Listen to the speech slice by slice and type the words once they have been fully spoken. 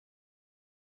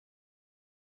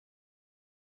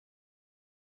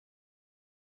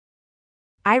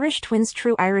Irish Twins: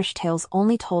 True Irish Tales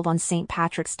only told on St.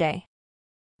 Patrick's Day.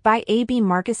 By A.B.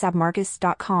 Marcus ab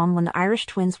Marcus.com. When the Irish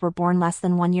twins were born less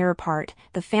than 1 year apart,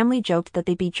 the family joked that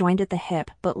they'd be joined at the hip,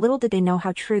 but little did they know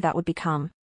how true that would become.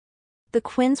 The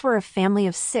Quinns were a family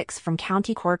of 6 from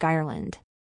County Cork, Ireland.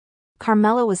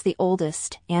 Carmella was the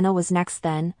oldest, Anna was next,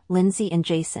 then Lindsay and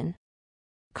Jason.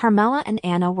 Carmella and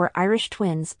Anna were Irish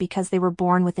twins because they were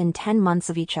born within 10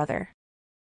 months of each other.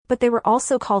 But they were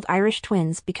also called Irish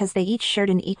twins because they each shared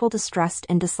an equal distrust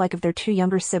and dislike of their 2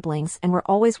 younger siblings and were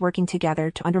always working together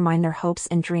to undermine their hopes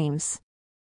and dreams.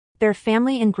 Their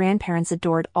family and grandparents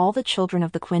adored all the children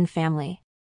of the Quinn family.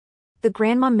 The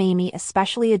grandma Mamie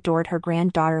especially adored her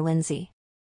granddaughter Lindsay.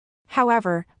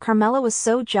 However, Carmella was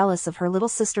so jealous of her little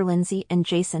sister Lindsay and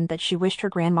Jason that she wished her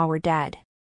grandma were dead.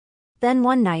 Then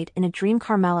one night in a dream,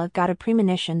 Carmella got a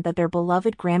premonition that their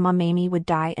beloved grandma Mamie would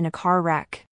die in a car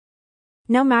wreck.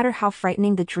 No matter how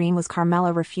frightening the dream was,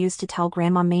 Carmella refused to tell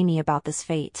Grandma Mamie about this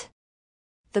fate.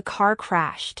 The car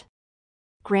crashed.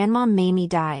 Grandma Mamie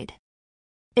died.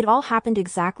 It all happened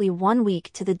exactly 1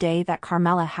 week to the day that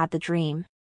Carmella had the dream.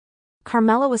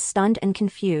 Carmella was stunned and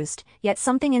confused, yet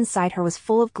something inside her was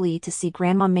full of glee to see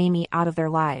Grandma Mamie out of their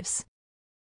lives.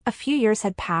 A few years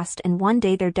had passed, and one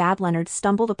day their dad Leonard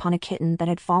stumbled upon a kitten that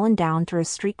had fallen down through a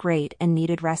street grate and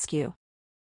needed rescue.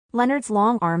 Leonard's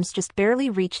long arms just barely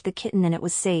reached the kitten and it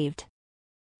was saved.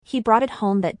 He brought it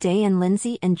home that day, and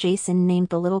Lindsay and Jason named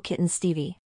the little kitten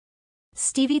Stevie.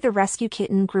 Stevie, the rescue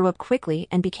kitten, grew up quickly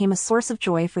and became a source of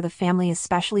joy for the family,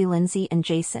 especially Lindsay and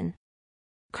Jason.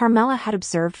 Carmella had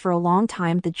observed for a long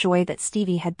time the joy that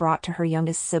Stevie had brought to her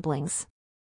youngest siblings.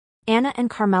 Anna and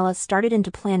Carmella started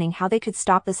into planning how they could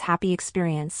stop this happy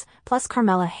experience, plus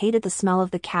Carmella hated the smell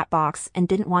of the cat box and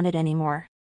didn't want it anymore.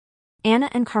 Anna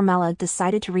and Carmella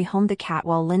decided to rehome the cat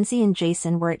while Lindsay and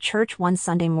Jason were at church one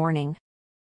Sunday morning.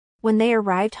 When they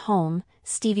arrived home,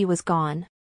 Stevie was gone.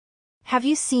 "Have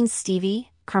you seen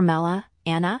Stevie, Carmella,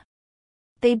 Anna?"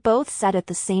 they both said at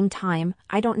the same time.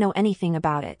 "I don't know anything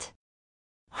about it."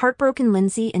 Heartbroken,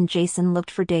 Lindsay and Jason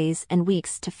looked for days and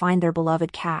weeks to find their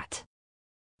beloved cat.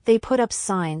 They put up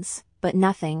signs, but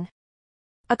nothing.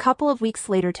 A couple of weeks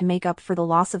later, to make up for the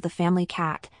loss of the family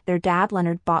cat, their dad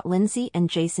Leonard bought Lindsay and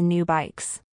Jason new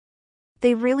bikes.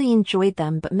 They really enjoyed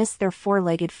them but missed their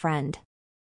 4-legged friend.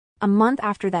 A month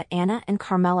after that, Anna and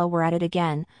Carmella were at it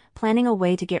again, planning a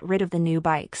way to get rid of the new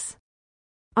bikes.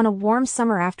 On a warm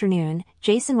summer afternoon,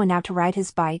 Jason went out to ride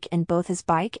his bike, and both his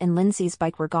bike and Lindsay's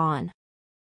bike were gone.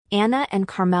 Anna and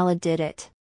Carmella did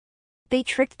it. They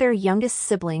tricked their youngest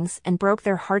siblings and broke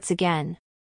their hearts again.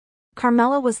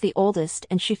 Carmella was the oldest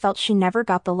and she felt she never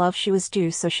got the love she was due,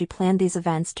 so she planned these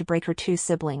events to break her 2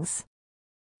 siblings.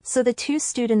 So the two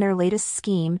stood in their latest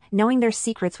scheme, knowing their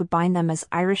secrets would bind them as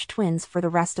Irish twins for the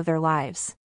rest of their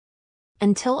lives.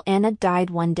 Until Anna died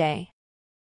one day.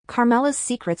 Carmella's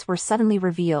secrets were suddenly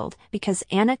revealed because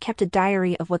Anna kept a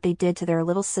diary of what they did to their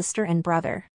little sister and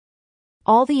brother.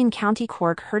 All in County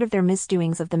Cork heard of their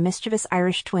misdoings of the mischievous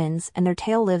Irish twins, and their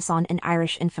tale lives on in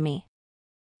Irish infamy.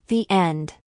 The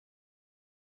end.